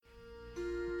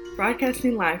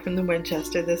Broadcasting live from the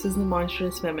Winchester, this is The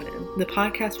Monstrous Feminine, the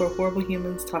podcast where horrible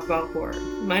humans talk about horror.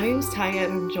 My name is Taya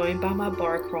and I'm joined by my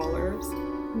bar crawlers,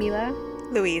 Mila,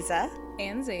 Louisa,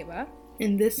 and Zeba.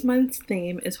 And this month's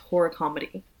theme is horror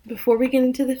comedy. Before we get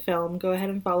into the film, go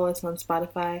ahead and follow us on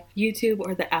Spotify, YouTube,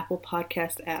 or the Apple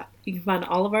Podcast app. You can find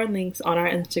all of our links on our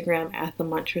Instagram at The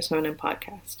Monstrous Feminine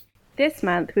Podcast. This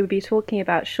month we'll be talking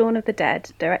about Shaun of the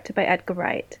Dead, directed by Edgar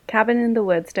Wright, Cabin in the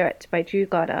Woods, directed by Drew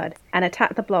Goddard, and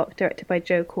Attack the Block, directed by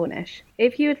Joe Cornish.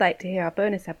 If you would like to hear our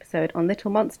bonus episode on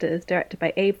Little Monsters, directed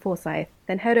by Abe Forsyth,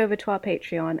 then head over to our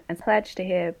Patreon and pledge to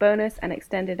hear bonus and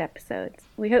extended episodes.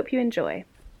 We hope you enjoy.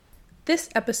 This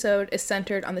episode is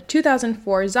centered on the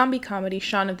 2004 zombie comedy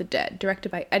Shaun of the Dead,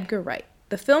 directed by Edgar Wright.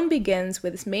 The film begins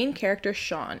with his main character,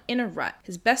 Shaun, in a rut.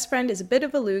 His best friend is a bit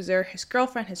of a loser, his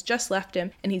girlfriend has just left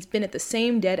him, and he's been at the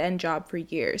same dead-end job for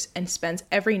years and spends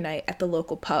every night at the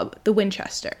local pub, the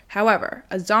Winchester. However,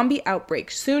 a zombie outbreak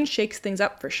soon shakes things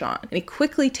up for Shaun, and he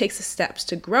quickly takes the steps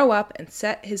to grow up and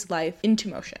set his life into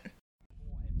motion.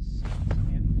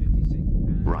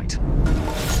 Right.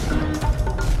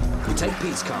 We take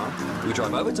Pete's car, we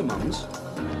drive over to Mum's,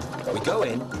 we go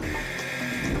in,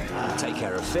 take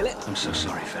care of Philip. I'm so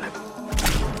sorry, Philip.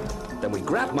 Then we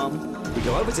grab Mum, we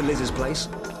go over to Liz's place,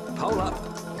 hole up,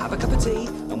 have a cup of tea,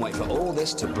 and wait for all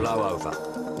this to blow over.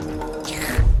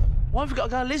 Why have we got to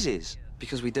go to Liz's?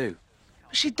 Because we do.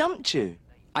 But she dumped you.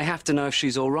 I have to know if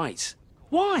she's all right.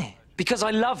 Why? Because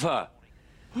I love her.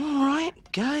 All right,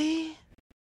 gay.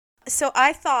 So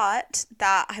I thought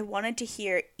that I wanted to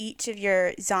hear each of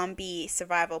your zombie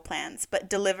survival plans, but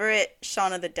deliver it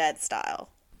Shaun of the Dead style.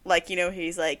 Like, you know,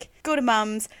 he's like, go to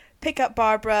Mum's, pick up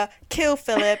Barbara, kill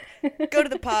Philip, go to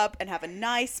the pub, and have a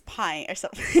nice pint or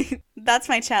something. That's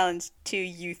my challenge to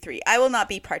you three. I will not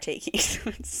be partaking.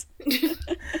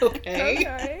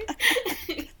 Okay.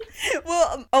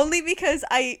 Well, only because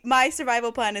my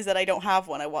survival plan is that I don't have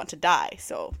one. I want to die,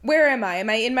 so. Where am I? Am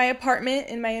I in my apartment?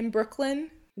 Am I in Brooklyn?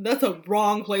 That's a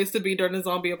wrong place to be during a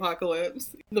zombie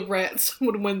apocalypse. The rats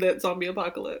would win that zombie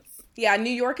apocalypse. Yeah,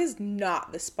 New York is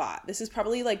not the spot. This is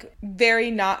probably, very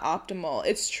not optimal.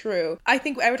 It's true. I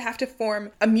think I would have to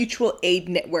form a mutual aid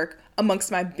network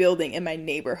amongst my building and my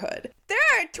neighborhood. There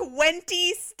are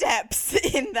 20 steps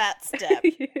in that step.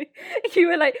 You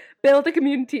were like, build a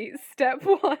community, step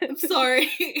one. Sorry,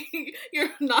 you're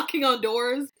knocking on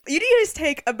doors. You need to just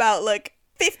take about,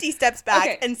 50 steps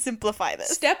back and simplify this.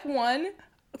 Step 1,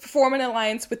 form an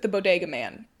alliance with the bodega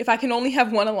man. If I can only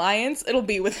have one alliance, it'll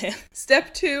be with him.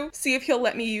 Step 2, see if he'll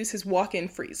let me use his walk-in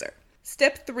freezer.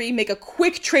 Step 3, make a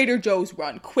quick Trader Joe's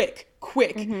run. Quick.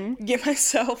 Mm-hmm. Get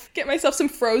myself some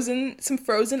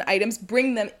frozen items,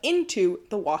 bring them into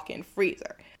the walk-in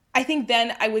freezer. I think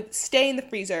then I would stay in the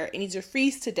freezer and either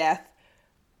freeze to death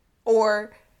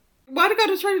or... Why do you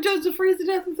go to Trader Joe's to freeze to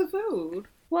death with the food?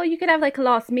 Well, you could have a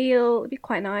last meal. It'd be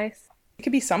quite nice. It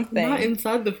could be something. Not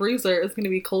inside the freezer. It's going to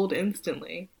be cold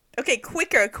instantly. Okay,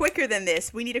 quicker than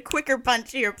this. We need a quicker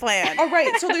punch to your plan. All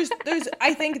right, so there's.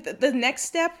 I think the next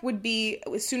step would be,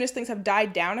 as soon as things have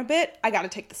died down a bit, I got to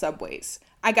take the subways.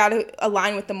 I got to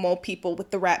align with the mole people,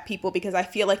 with the rat people, because I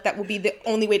feel like that will be the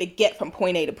only way to get from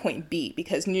point A to point B,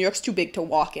 because New York's too big to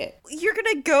walk it. You're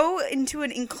going to go into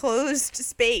an enclosed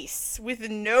space with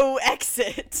no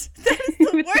exit. That is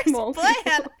the worst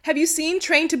plan. Have you seen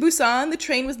Train to Busan? The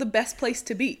train was the best place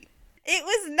to be. It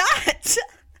was not.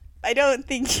 I don't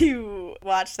think you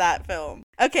watched that film.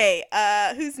 Okay,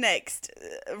 who's next?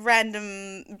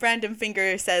 Random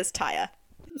finger says Taya.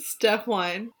 Step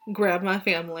 1, grab my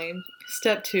family.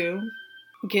 Step 2,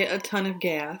 get a ton of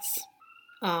gas.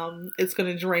 It's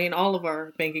going to drain all of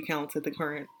our bank accounts at the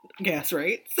current gas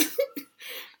rates.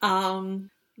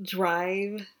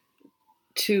 Drive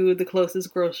to the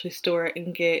closest grocery store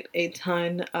and get a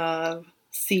ton of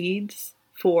seeds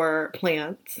for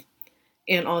plants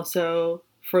and also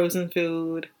frozen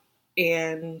food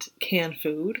and canned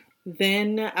food.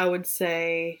 Then I would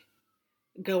say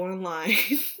go online,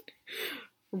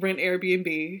 rent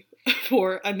Airbnb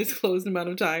for an undisclosed amount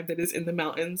of time that is in the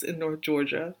mountains in North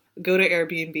Georgia. Go to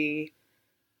Airbnb,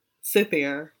 sit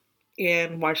there,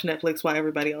 and watch Netflix while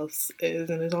everybody else is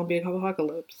in a zombie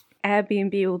apocalypse.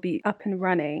 Airbnb will be up and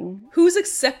running. Who's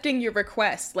accepting your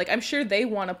request? I'm sure they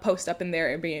want to post up in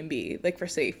their Airbnb, for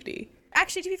safety.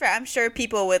 Actually, to be fair, I'm sure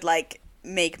people would,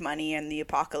 make money in the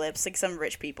apocalypse. Some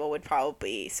rich people would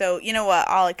probably. So, you know what?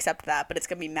 I'll accept that, but it's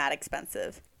going to be mad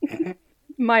expensive.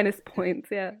 Minus points,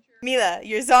 yeah. Mila,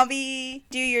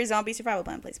 do your zombie survival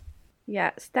plan, please.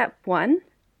 Yeah, step 1,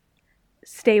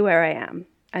 stay where I am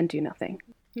and do nothing.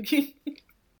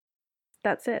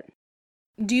 That's it.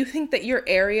 Do you think that your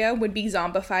area would be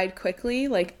zombified quickly?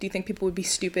 Like, do you think people would be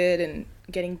stupid and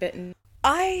getting bitten?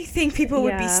 I think people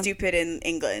would be Yeah. stupid in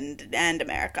England and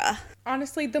America.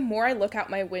 Honestly, the more I look out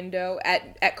my window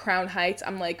at Crown Heights,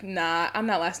 I'm like, nah, I'm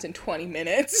not lasting 20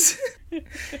 minutes.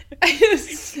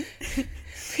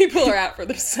 People are out for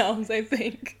themselves, I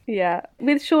think. Yeah.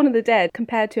 With Shaun of the Dead,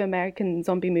 compared to American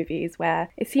zombie movies where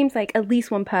it seems like at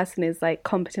least one person is like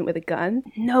competent with a gun,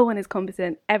 no one is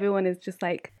competent. Everyone is just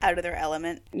like, Out of their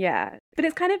element. yeah. But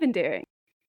it's kind of endearing.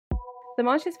 The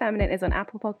Monstrous Feminine is on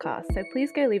Apple Podcasts, so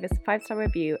please go leave us a 5-star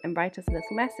review and write us a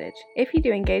little message. If you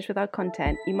do engage with our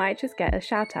content, you might just get a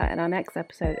shout out in our next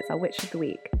episode as our Witch of the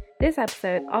Week. This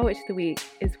episode, our Witch of the Week,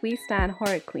 is We Stan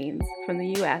Horror Queens from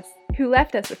the US, who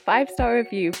left us a 5-star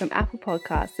review from Apple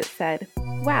Podcasts that said,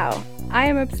 "Wow, I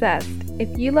am obsessed.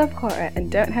 If you love horror and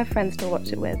don't have friends to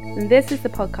watch it with, then this is the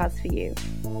podcast for you.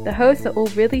 The hosts are all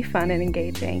really fun and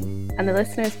engaging, and the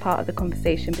listener is part of the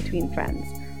conversation between friends.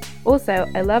 Also,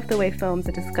 I love the way films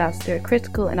are discussed through a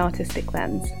critical and artistic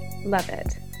lens. Love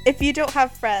it." If you don't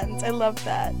have friends, I love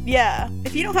that. Yeah,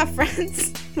 if you don't have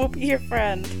friends, we'll be your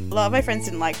friend. A lot of my friends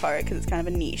didn't like horror because it's kind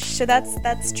of a niche. So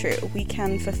that's true. We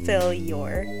can fulfill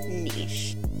your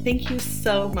niche. Thank you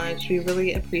so much. We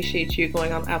really appreciate you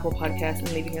going on Apple Podcasts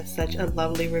and leaving us such a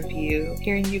lovely review.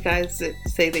 Hearing you guys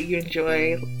say that you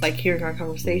enjoy like hearing our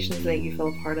conversations and that you feel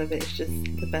a part of it is just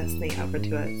the best thing ever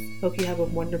to us. Hope you have a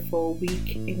wonderful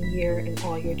week and year and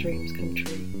all your dreams come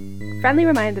true. Friendly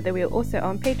reminder that we are also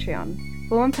on Patreon.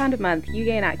 For £1 a month, you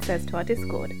gain access to our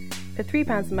Discord. For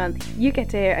 £3 a month, you get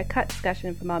to hear a cut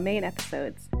discussion from our main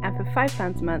episodes. And for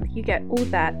 £5 a month, you get all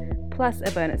that, plus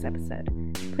a bonus episode.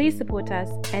 Please support us.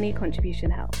 Any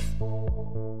contribution helps.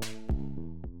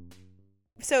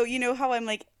 So you know how I'm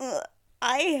like, ugh,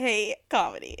 I hate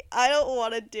comedy. I don't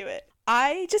want to do it.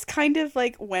 I just kind of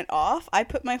like went off. I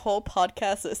put my whole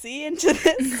podcast sissy into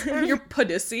this. You're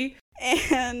puddissy.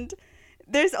 And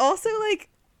there's also like,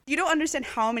 you don't understand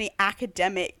how many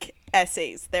academic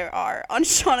essays there are on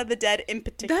Shaun of the Dead in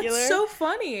particular. That's so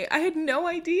funny. I had no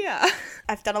idea.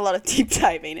 I've done a lot of deep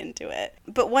diving into it.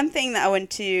 But one thing that I want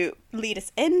to lead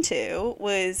us into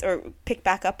was, or pick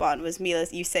back up on, was Mila,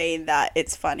 you saying that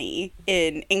it's funny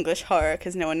in English horror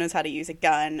because no one knows how to use a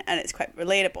gun and it's quite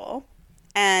relatable.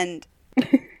 And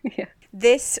Yeah.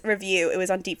 this review, it was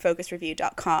on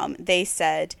deepfocusreview.com, they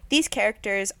said, these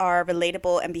characters are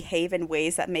relatable and behave in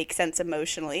ways that make sense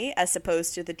emotionally, as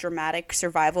opposed to the dramatic,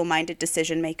 survival-minded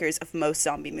decision makers of most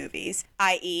zombie movies,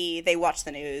 i.e. they watch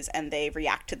the news and they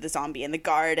react to the zombie in the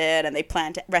garden and they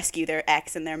plan to rescue their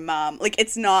ex and their mom. Like,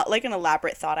 it's not like an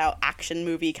elaborate, thought-out action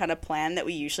movie kind of plan that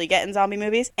we usually get in zombie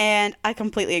movies, and I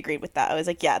completely agreed with that. I was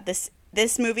like, yeah, this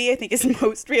movie, I think, is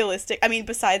most realistic. I mean,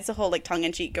 besides the whole, like,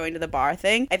 tongue-in-cheek going to the bar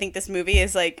thing, I think this movie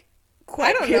is, like,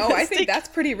 quite I don't know. I realistic. think that's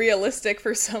pretty realistic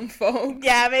for some folks.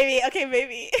 Yeah, maybe. Okay,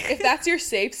 maybe. If that's your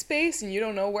safe space and you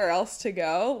don't know where else to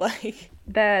go, like...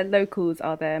 Their locals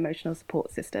are their emotional support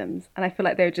systems, and I feel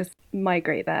like they would just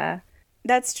migrate there.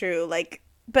 That's true. Like,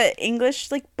 but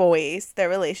English, like, boys, their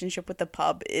relationship with the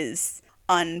pub is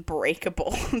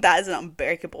unbreakable. That is an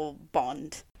unbreakable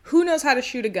bond. Who knows how to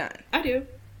shoot a gun? I do.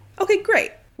 Okay,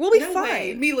 great. We'll be No fine.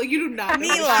 way. Mila, you do not know.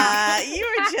 Mila, you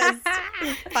are just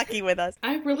fucking with us.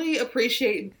 I really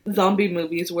appreciate zombie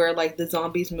movies where, like, the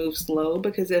zombies move slow,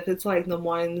 because if it's, like, the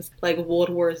ones, like, World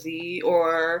War Z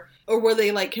or where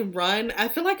they, like, can run, I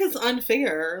feel like it's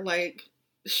unfair. Like,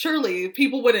 surely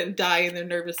people wouldn't die and their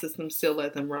nervous system still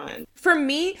let them run. For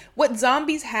me, what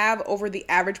zombies have over the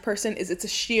average person is it's a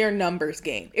sheer numbers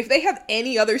game. If they have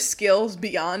any other skills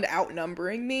beyond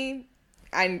outnumbering me,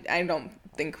 I don't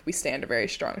think we stand a very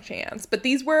strong chance. But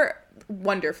these were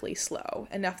wonderfully slow,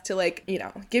 enough to, like, you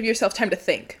know, give yourself time to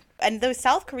think. And those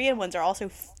South Korean ones are also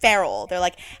feral. They're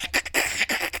like...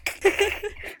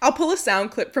 I'll pull a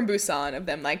sound clip from Busan of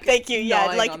them, like, Thank you, yeah,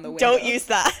 gnawing like, on the don't window. use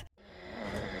that.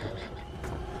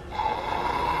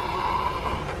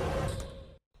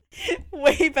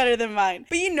 Way better than mine.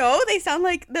 But you know, they sound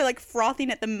like they're like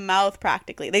frothing at the mouth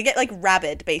practically. They get like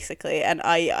rabid basically, and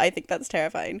I think that's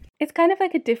terrifying. It's kind of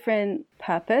like a different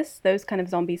purpose those kind of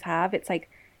zombies have. It's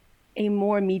like a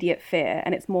more immediate fear,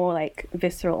 and it's more like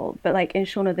visceral. But like in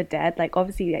Shaun of the Dead, like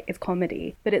obviously like, it's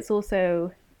comedy, but it's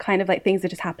also kind of like things are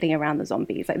just happening around the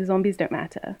zombies. Like the zombies don't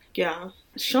matter. Yeah.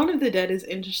 Shaun of the Dead is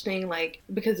interesting, like,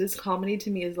 because it's comedy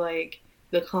to me is like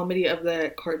the comedy of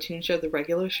the cartoon show, the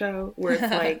regular show, where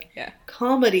it's like Yeah.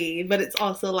 comedy, but it's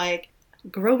also like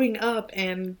growing up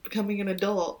and becoming an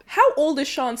adult. How old is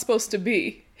Shaun supposed to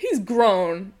be? He's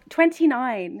grown.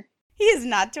 29. He is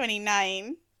not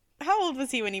 29. How old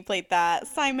was he when he played that?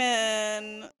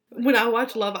 Simon. When I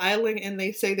watch Love Island and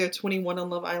they say they're 21 on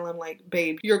Love Island, I'm like,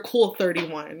 babe, you're cool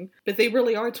 31. But they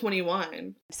really are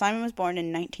 21. Simon was born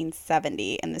in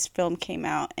 1970, and this film came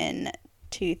out in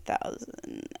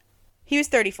 2000. He was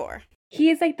 34. He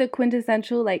is like the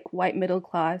quintessential like white middle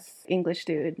class English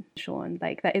dude, Shaun.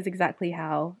 Like that is exactly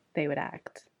how they would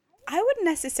act. I wouldn't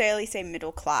necessarily say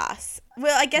middle class.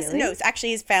 Well, I guess Really? no,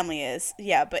 actually his family is.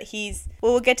 Yeah, but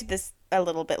we'll get to this a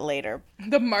little bit later.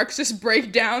 The Marxist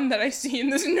breakdown that I see in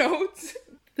this notes.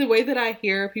 The way that I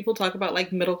hear people talk about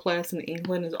like middle class in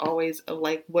England is always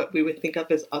like what we would think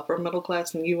of as upper middle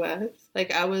class in the US.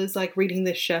 Like I was like reading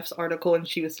this chef's article and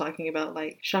she was talking about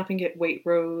like shopping at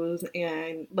Waitrose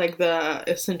and like the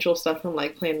essential stuff from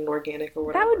like Planet Organic or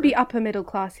whatever. That would be upper middle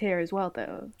class here as well,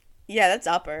 though. Yeah, that's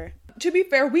upper. To be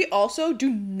fair, we also do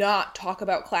not talk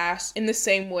about class in the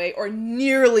same way or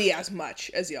nearly as much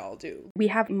as y'all do. We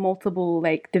have multiple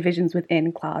like divisions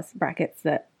within class brackets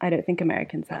that I don't think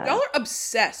Americans have. Y'all are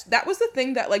obsessed. That was the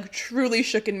thing that like truly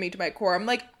shook in me to my core. I'm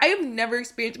like, I have never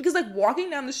experienced, because like walking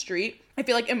down the street, I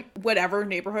feel like in whatever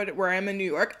neighborhood where I'm in New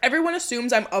York, everyone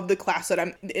assumes I'm of the class that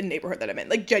I'm in, neighborhood that I'm in.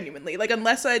 Like genuinely, like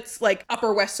unless it's like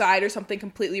Upper West Side or something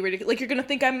completely ridiculous, like you're gonna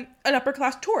think I'm an upper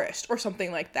class tourist or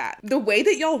something like that. The way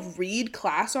that y'all read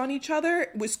class on each other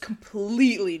was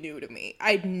completely new to me.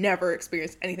 I'd never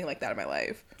experienced anything like that in my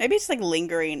life. Maybe it's like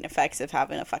lingering effects of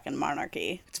having a fucking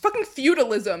monarchy. It's fucking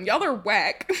feudalism. Y'all are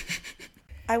whack.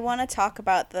 I want to talk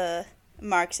about the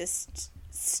Marxist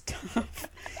stuff.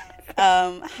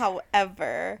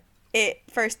 However, it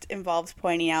first involves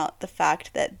pointing out the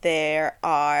fact that there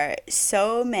are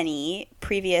so many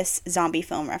previous zombie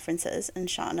film references in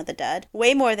Shaun of the Dead.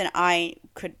 Way more than I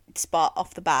could spot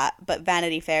off the bat, but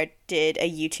Vanity Fair did a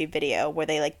YouTube video where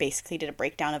they like basically did a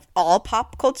breakdown of all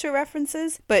pop culture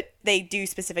references, but they do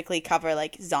specifically cover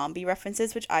like zombie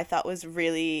references, which I thought was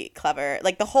really clever.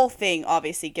 Like the whole thing,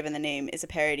 obviously given the name, is a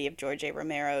parody of George A.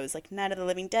 Romero's like Night of the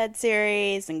Living Dead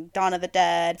series and Dawn of the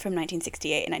Dead from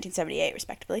 1968 and 1978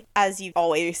 respectively. As you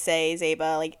always say,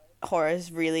 Zeba, like horror is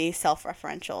really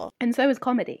self-referential. And so is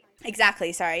comedy.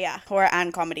 Exactly, sorry, yeah. Horror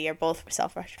and comedy are both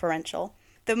self-referential.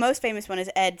 The most famous one is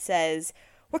Ed says,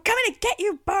 "We're coming to get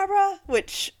you, Barbara,"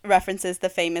 which references the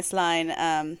famous line,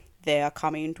 "They are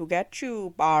coming to get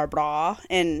you, Barbara,"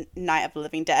 in Night of the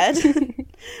Living Dead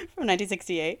from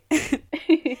 1968.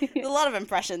 There's a lot of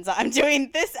impressions that I'm doing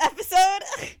this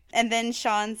episode. And then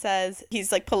Shaun says,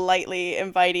 he's like politely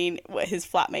inviting his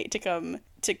flatmate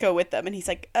to go with them. And he's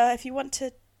like, if you want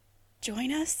to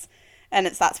join us. And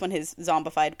that's when his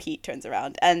zombified Pete turns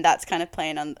around. And that's kind of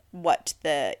playing on what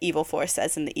the evil force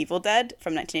says in The Evil Dead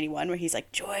from 1981, where he's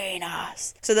like, "Join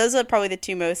us." So those are probably the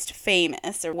two most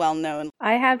famous or well-known.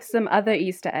 I have some other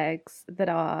Easter eggs that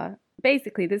are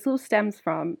basically, this all stems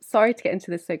from, sorry to get into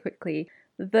this so quickly,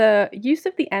 the use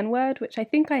of the N-word, which I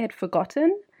think I had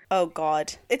forgotten. Oh,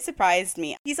 God. It surprised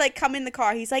me. He's like, come in the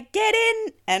car. He's like, "Get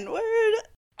in, N-word."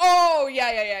 Oh,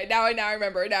 yeah. Now I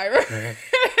remember.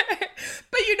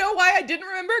 But you know why I didn't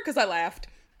remember? Because I laughed.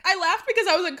 I laughed because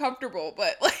I was uncomfortable,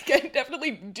 but like I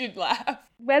definitely did laugh.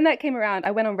 When that came around,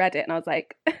 I went on Reddit and I was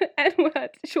like, N-word,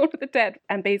 Shaun of the Dead.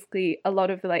 And basically a lot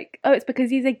of the like, oh, it's because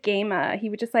he's a gamer. He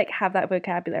would just like have that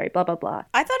vocabulary, blah, blah, blah.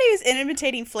 I thought he was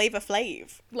imitating Flavor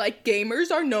Flav. Like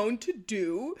gamers are known to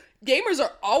do. Gamers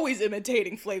are always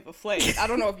imitating Flavor Flav. I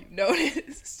don't know if you've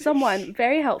noticed. Someone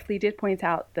very helpfully did point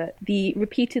out that the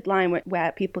repeated line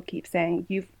where people keep saying,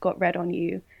 "You've got red on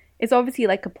you," is obviously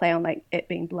like a play on like it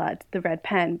being blood, the red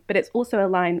pen, but it's also a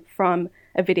line from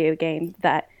a video game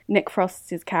that Nick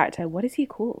Frost's character, what is he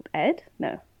called? Ed?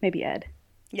 No, maybe Ed.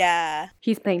 Yeah.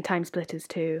 He's playing Time Splitters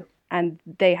too, and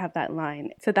they have that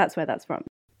line. So that's where that's from.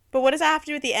 But what does that have to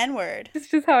do with the N-word? It's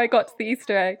just how I got to the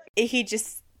Easter egg. He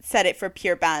just said it for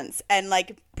pure bants. And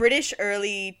like British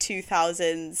early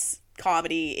 2000s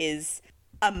comedy is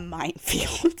a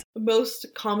minefield. Most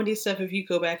comedy stuff, if you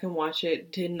go back and watch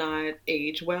it, did not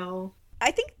age well.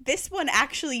 I think this one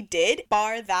actually did,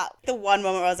 bar that the one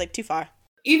moment where I was like, too far.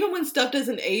 Even when stuff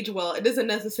doesn't age well, it doesn't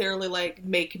necessarily like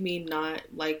make me not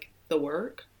like the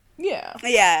work. Yeah.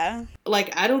 Yeah.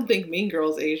 Like, I don't think Mean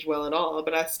Girls aged well at all,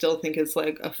 but I still think it's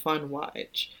like a fun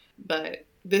watch. But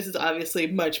this is obviously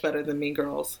much better than Mean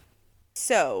Girls.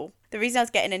 So, the reason I was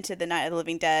getting into the Night of the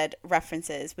Living Dead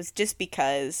references was just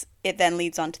because it then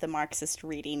leads on to the Marxist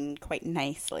reading quite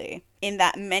nicely. In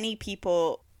that many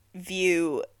people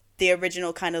view the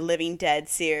original kind of Living Dead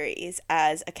series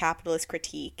as a capitalist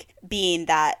critique, being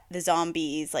that the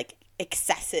zombies, like,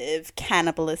 excessive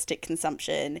cannibalistic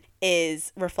consumption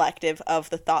is reflective of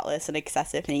the thoughtless and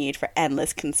excessive need for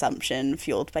endless consumption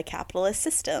fueled by capitalist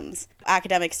systems.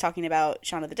 Academics talking about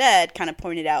Shaun of the Dead kind of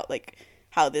pointed out, like,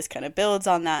 how this kind of builds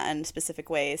on that in specific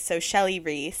ways. So Shelley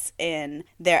Reese, in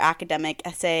their academic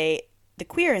essay,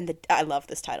 I love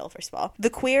this title, first of all. The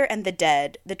Queer and the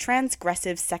Dead, the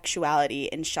Transgressive Sexuality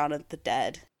in Shaun of the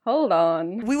Dead. Hold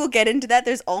on. We will get into that.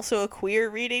 There's also a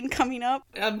queer reading coming up.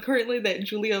 I'm currently that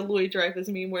Julia Louis-Dreyfus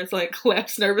meme where it's like,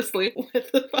 claps nervously.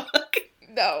 What the fuck?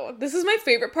 No, this is my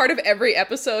favorite part of every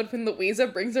episode when Louisa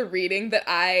brings a reading that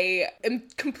I am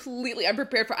completely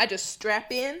unprepared for. I just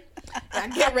strap in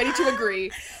and I get ready to agree.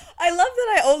 I love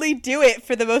that I only do it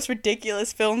for the most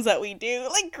ridiculous films that we do,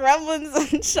 like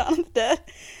Gremlins and Shaun of the Dead.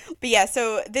 But yeah,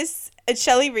 so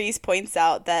Shelley Reese points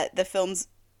out that the film's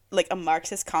like a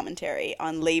Marxist commentary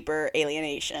on labor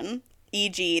alienation,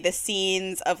 e.g. the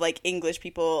scenes of like English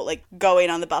people like going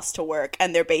on the bus to work,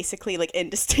 and they're basically like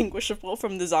indistinguishable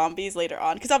from the zombies later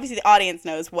on, because obviously the audience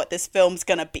knows what this film's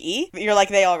gonna be. You're like,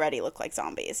 they already look like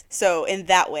zombies, so in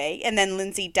that way. And then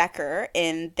Lindsay Decker,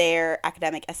 in their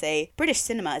academic essay British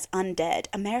Cinema is Undead,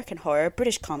 American Horror,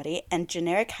 British Comedy, and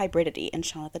Generic Hybridity in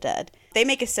Shaun of the Dead, they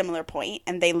make a similar point,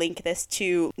 and they link this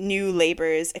to new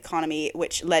labor's economy,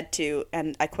 which led to,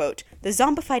 and I quote, the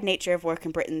zombified nature of work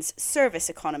in Britain's service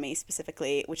economy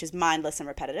specifically, which is mindless and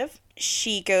repetitive.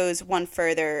 She goes one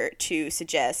further to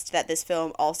suggest that this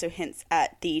film also hints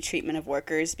at the treatment of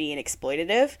workers being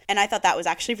exploitative. And I thought that was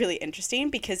actually really interesting,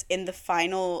 because in the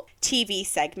final TV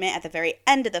segment at the very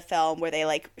end of the film, where they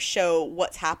like show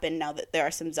what's happened now that there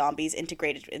are some zombies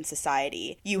integrated in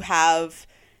society, you have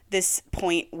this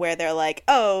point where they're like,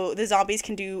 oh, the zombies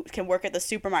can work at the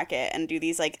supermarket and do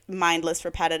these like mindless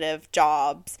repetitive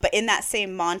jobs. But in that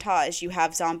same montage, you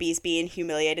have zombies being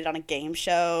humiliated on a game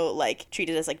show, like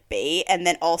treated as like bait. And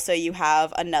then also you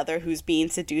have another who's being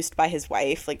seduced by his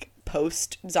wife, like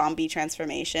post zombie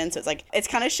transformation. So it's like, it's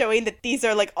kind of showing that these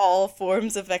are like all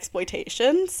forms of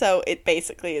exploitation. So it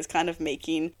basically is kind of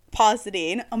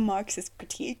positing a Marxist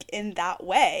critique in that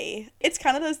way. It's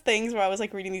kind of those things where I was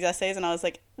like reading these essays and I was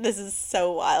like, this is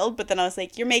so wild. But then I was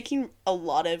like, you're making a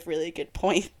lot of really good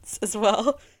points as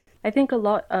well. I think a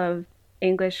lot of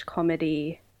English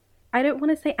comedy, I don't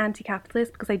want to say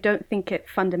anti-capitalist because I don't think it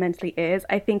fundamentally is.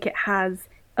 I think it has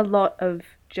a lot of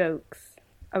jokes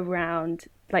around,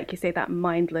 like you say, that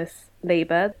mindless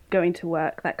labor, going to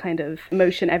work, that kind of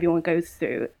motion everyone goes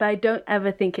through. But I don't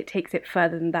ever think it takes it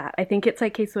further than that. I think it's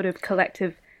like a sort of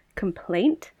collective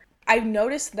complaint. I've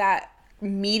noticed that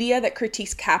media that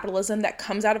critiques capitalism that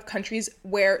comes out of countries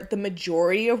where the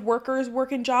majority of workers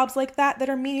work in jobs like that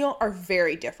are menial are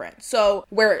very different. So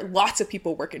where lots of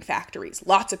people work in factories,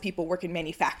 lots of people work in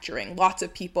manufacturing, lots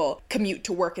of people commute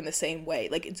to work in the same way.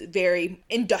 Like it's very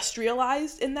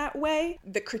industrialized in that way.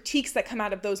 The critiques that come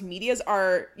out of those medias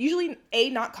are usually A,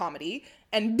 not comedy,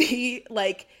 and B,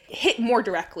 like hit more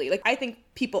directly. Like I think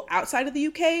people outside of the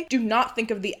UK do not think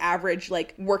of the average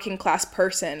like working class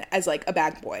person as like a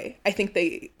bag boy. I think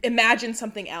they imagine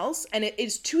something else, and it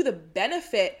is to the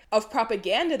benefit of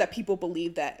propaganda that people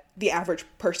believe that the average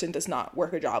person does not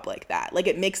work a job like that. Like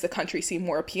it makes the country seem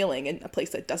more appealing in a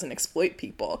place that doesn't exploit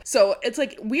people. So it's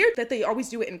like weird that they always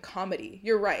do it in comedy.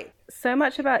 You're right. So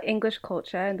much about English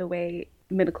culture and the way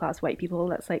middle class white people,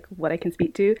 that's like what I can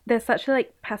speak to. There's such a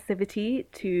like passivity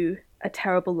to a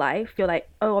terrible life. You're like,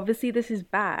 oh, obviously this is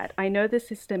bad. I know this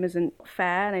system isn't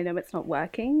fair and I know it's not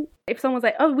working. If someone's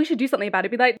like, oh, we should do something about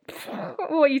it, be like, what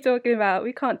are you talking about?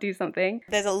 We can't do something.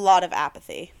 There's a lot of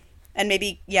apathy. And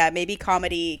maybe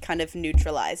comedy kind of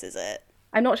neutralizes it.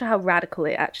 I'm not sure how radical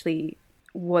it actually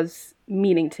was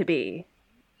meaning to be.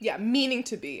 Yeah, meaning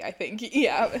to be, I think.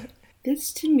 Yeah.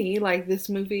 This, to me, like, this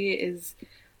movie is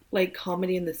like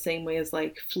comedy in the same way as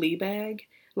like Fleabag,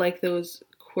 like those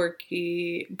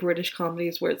quirky British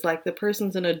comedies where it's like the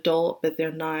person's an adult but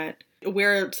they're not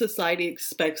where society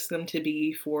expects them to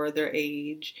be for their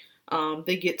age.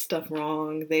 They get stuff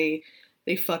wrong, they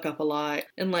fuck up a lot.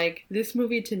 And like this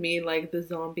movie, to me, like the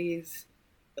zombies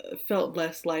felt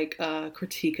less like a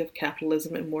critique of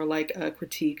capitalism and more like a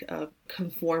critique of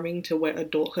conforming to what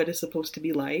adulthood is supposed to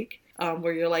be like.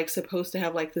 Where you're like supposed to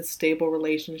have like this stable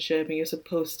relationship and you're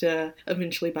supposed to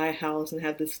eventually buy a house and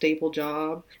have this stable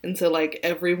job. And so like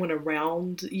everyone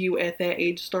around you at that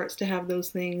age starts to have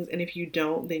those things. And if you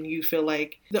don't, then you feel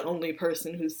like the only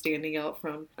person who's standing out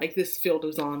from like this field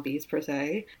of zombies per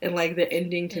se. And like the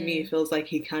ending to me feels like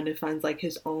he kind of finds like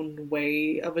his own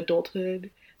way of adulthood.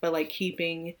 By like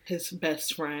keeping his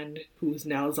best friend, who's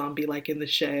now zombie like in the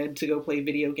shed to go play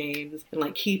video games, and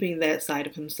like keeping that side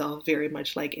of himself very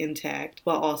much like intact,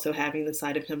 while also having the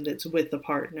side of him that's with the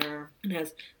partner and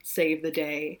has saved the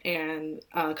day and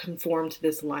conformed to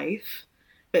this life,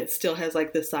 but still has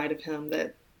like the side of him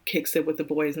that kicks it with the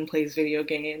boys and plays video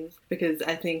games, because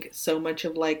I think so much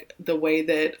of like the way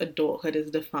that adulthood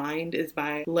is defined is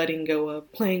by letting go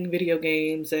of playing video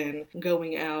games and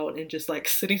going out and just like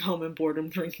sitting home in boredom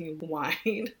drinking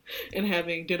wine and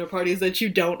having dinner parties that you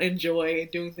don't enjoy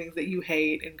and doing things that you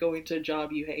hate and going to a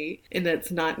job you hate. And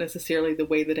that's not necessarily the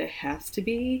way that it has to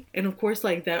be. And of course,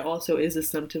 like that also is a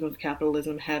symptom of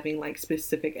capitalism, having like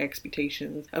specific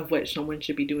expectations of what someone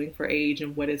should be doing for age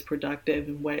and what is productive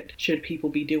and what should people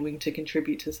be doing to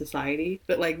contribute to society.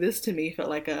 But like this to me felt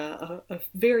like a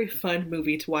very fun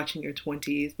movie to watch in your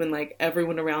 20s when like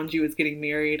everyone around you is getting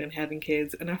married and having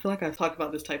kids. And I feel like I talk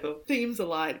about this type of themes a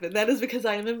lot, but that is because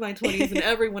I am in my 20s and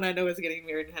everyone I know is getting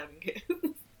married and having kids.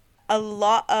 A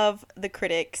lot of the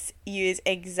critics use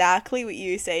exactly what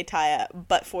you say, Taya,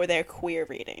 but for their queer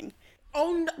reading.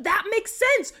 Oh, no, that makes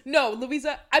sense. No,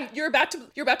 Louisa, you're about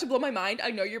to blow my mind.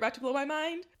 I know you're about to blow my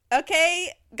mind.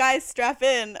 Okay, guys, strap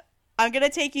in. I'm going to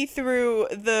take you through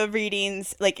the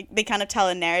readings. Like, they kind of tell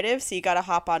a narrative, so you got to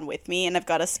hop on with me. And I've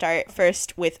got to start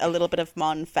first with a little bit of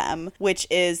Mon Femme, which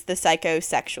is the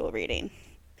psychosexual reading.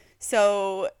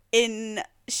 So, in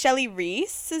Shelley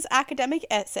Reese's academic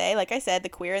essay, like I said, The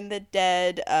Queer and the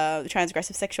Dead,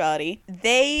 Transgressive Sexuality,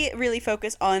 they really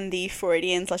focus on the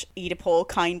Freudian / Oedipal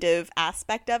kind of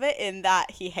aspect of it, in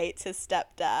that he hates his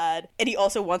stepdad, and he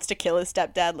also wants to kill his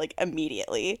stepdad, like,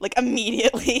 immediately. Like,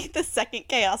 immediately. The second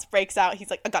chaos breaks out,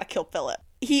 he's like, I gotta kill Philip.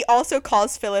 He also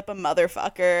calls Philip a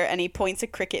motherfucker, and he points a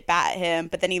cricket bat at him,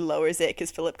 but then he lowers it because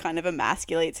Philip kind of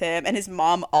emasculates him. And his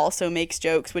mom also makes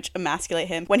jokes which emasculate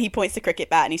him. When he points the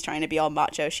cricket bat and he's trying to be all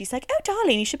macho, she's like, oh,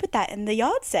 darling, you should put that in the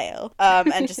yard sale.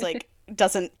 And just like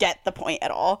doesn't get the point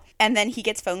at all. And then he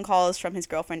gets phone calls from his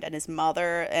girlfriend and his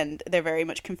mother, and they're very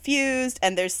much confused,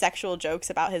 and there's sexual jokes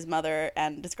about his mother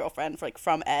and his girlfriend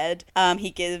from Ed. He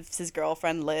gives his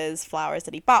girlfriend Liz flowers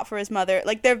that he bought for his mother.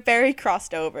 Like, they're very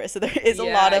crossed over, so there is a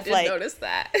lot of I did notice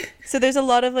that. So there's a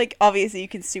lot of like, obviously you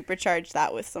can supercharge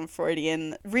that with some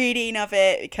Freudian reading of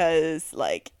it, because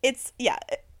like it's, yeah,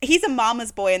 he's a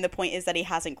mama's boy, and the point is that he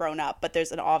hasn't grown up, but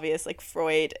there's an obvious, like,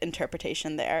 Freud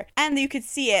interpretation there. And you could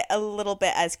see it a little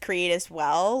bit as Creed as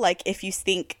well. Like, if you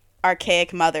think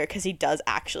archaic mother, because he does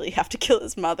actually have to kill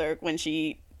his mother when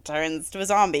she turns to a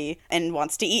zombie and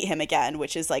wants to eat him again,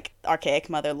 which is, like, archaic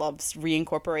mother loves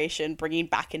reincorporation, bringing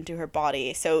back into her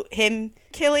body. So him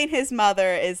killing his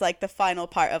mother is, like, the final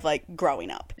part of, like, growing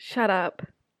up. Shut up.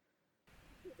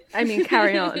 I mean,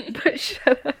 carry on, but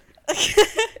shut up.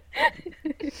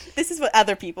 This is what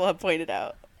other people have pointed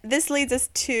out. This leads us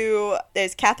to,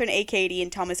 there's Catherine A. Cady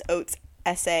and Thomas Oates'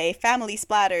 essay, Family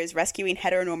Splatters, Rescuing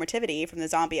Heteronormativity from the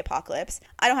Zombie Apocalypse.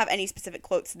 I don't have any specific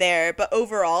quotes there, but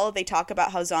overall, they talk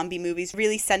about how zombie movies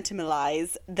really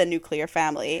sentimentalize the nuclear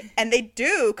family. And they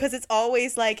do, because it's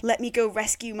always like, let me go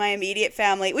rescue my immediate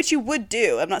family, which you would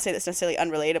do. I'm not saying that's necessarily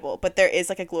unrelatable, but there is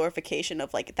like a glorification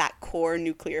of like that core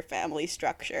nuclear family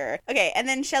structure. Okay, and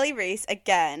then Shelley Reese,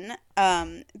 again,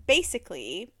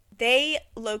 basically, they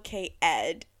locate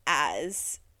Ed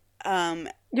as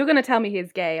You're gonna tell me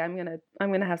he's gay. I'm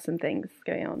gonna have some things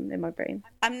going on in my brain.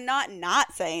 I'm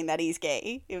not saying that he's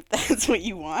gay, if that's what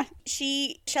you want.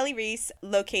 Shelley Reese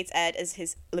locates Ed as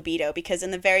his libido, because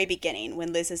in the very beginning,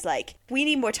 when Liz is like, we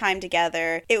need more time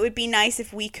together, it would be nice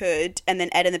if we could, and then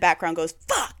Ed in the background goes,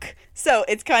 fuck! So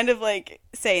it's kind of like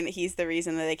saying that he's the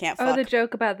reason that they can't fuck. Oh, the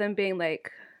joke about them being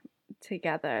like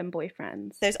together and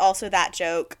boyfriends. There's also that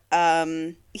joke.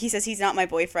 He says he's not my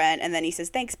boyfriend, and then he says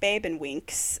thanks babe and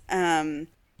winks.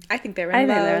 I think they're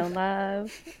in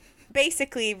love.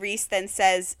 Basically, Reese then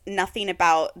says nothing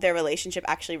about their relationship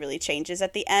actually really changes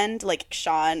at the end. Like,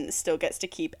 Shaun still gets to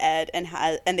keep Ed,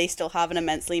 and they still have an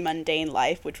immensely mundane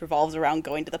life, which revolves around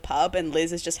going to the pub, and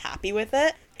Liz is just happy with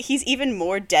it. He's even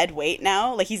more dead weight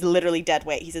now. Like, he's literally dead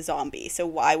weight. He's a zombie. So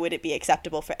why would it be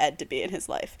acceptable for Ed to be in his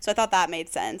life? So I thought that made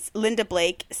sense. Linda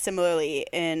Blake, similarly,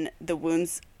 in The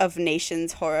Wounds of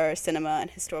Nations, Horror, Cinema, and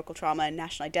Historical Trauma and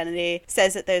National Identity,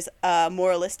 says that there's a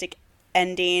moralistic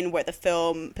ending where the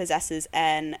film possesses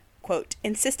an, quote,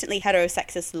 insistently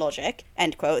heterosexist logic,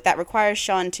 end quote, that requires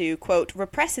Shaun to, quote,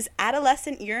 repress his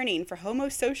adolescent yearning for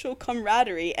homosocial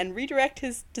camaraderie and redirect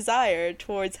his desire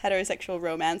towards heterosexual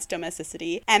romance,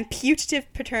 domesticity, and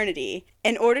putative paternity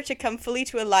in order to come fully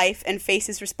to a life and face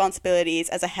his responsibilities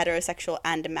as a heterosexual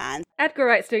and a man. Edgar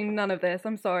Wright's doing none of this.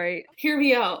 I'm sorry. Hear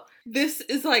me out. This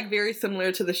is like very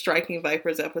similar to the Striking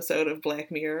Vipers episode of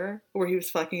Black Mirror, where he was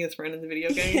fucking his friend in the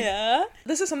video game. Yeah.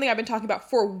 This is something I've been talking about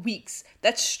for weeks.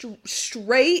 That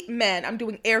straight men, I'm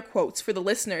doing air quotes for the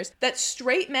listeners, that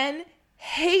straight men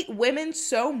hate women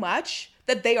so much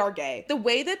that they are gay. The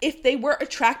way that if they were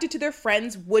attracted to their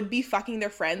friends, would be fucking their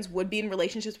friends, would be in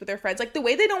relationships with their friends. Like the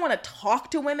way they don't want to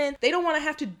talk to women, they don't want to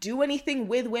have to do anything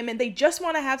with women, they just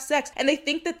want to have sex. And they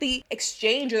think that the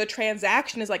exchange or the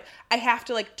transaction is like, I have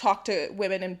to like talk to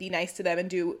women and be nice to them and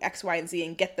do X, Y, and Z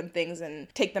and get them things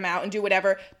and take them out and do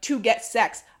whatever to get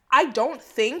sex. I don't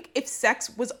think if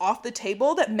sex was off the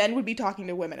table that men would be talking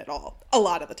to women at all, a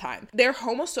lot of the time. Their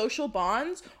homosocial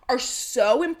bonds are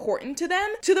so important to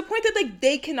them to the point that like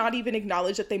they cannot even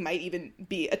acknowledge that they might even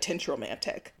be a tinge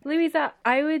romantic. Louisa,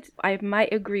 I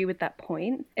might agree with that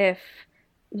point if,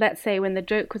 let's say, when the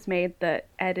joke was made that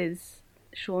Ed is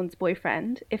Shaun's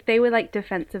boyfriend, if they were like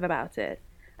defensive about it,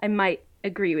 I might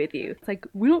agree with you. It's like,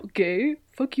 we're not gay,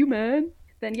 fuck you, man.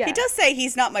 Then yeah. He does say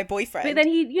he's not my boyfriend. But then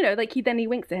he, you know, like he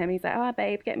winks at him. He's like, oh,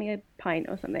 babe, get me a pint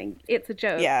or something. It's a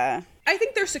joke. Yeah. I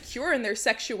think they're secure in their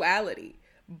sexuality,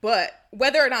 but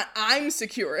whether or not I'm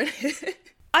secure in it.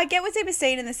 I get what they were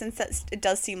saying in the sense that it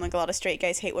does seem like a lot of straight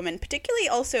guys hate women, particularly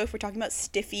also if we're talking about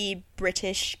stiffy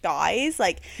British guys.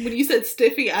 Like, when you said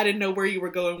stiffy, I didn't know where you were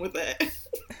going with it.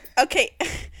 Okay,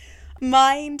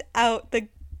 mind out the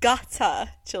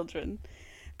gutter, children.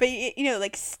 But, you know,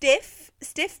 like stiff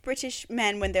British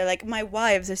men when they're like, my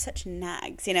wives are such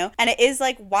nags, you know? And it is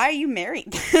like, why are you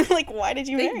married? Like, why did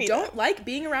you marry them? They don't like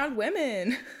being around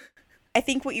women. I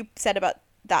think what you said about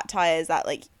that, Ty, is that,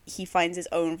 like, he finds his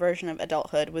own version of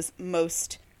adulthood was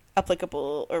most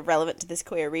applicable or relevant to this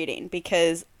queer reading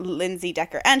because Lindsay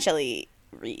Decker and Shelley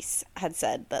Reese had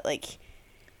said that, like,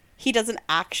 he doesn't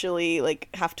actually like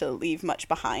have to leave much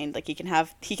behind. Like he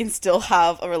can still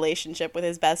have a relationship with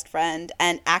his best friend,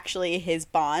 and actually his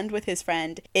bond with his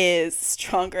friend is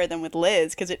stronger than with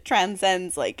Liz because it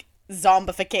transcends like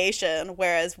zombification,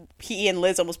 whereas he and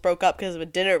Liz almost broke up because of a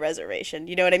dinner reservation.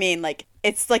 You know what I mean? Like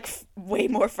it's like way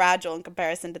more fragile in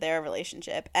comparison to their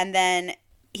relationship. And then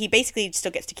he basically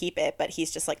still gets to keep it, but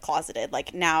he's just like closeted.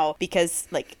 Like now because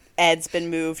like Ed's been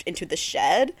moved into the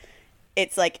shed,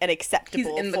 it's like an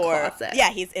acceptable he's in the closet.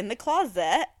 Yeah, he's in the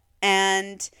closet,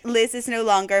 and Liz is no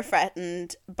longer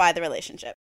threatened by the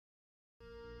relationship.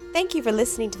 Thank you for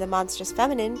listening to The Monstrous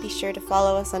Feminine. Be sure to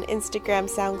follow us on Instagram,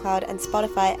 SoundCloud, and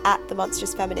Spotify at The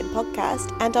Monstrous Feminine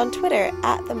Podcast, and on Twitter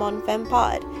at The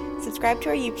MonFemPod. Subscribe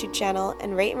to our YouTube channel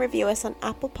and rate and review us on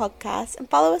Apple Podcasts, and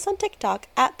follow us on TikTok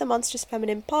at The Monstrous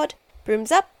Feminine Pod. Brooms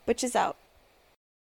up, witches out.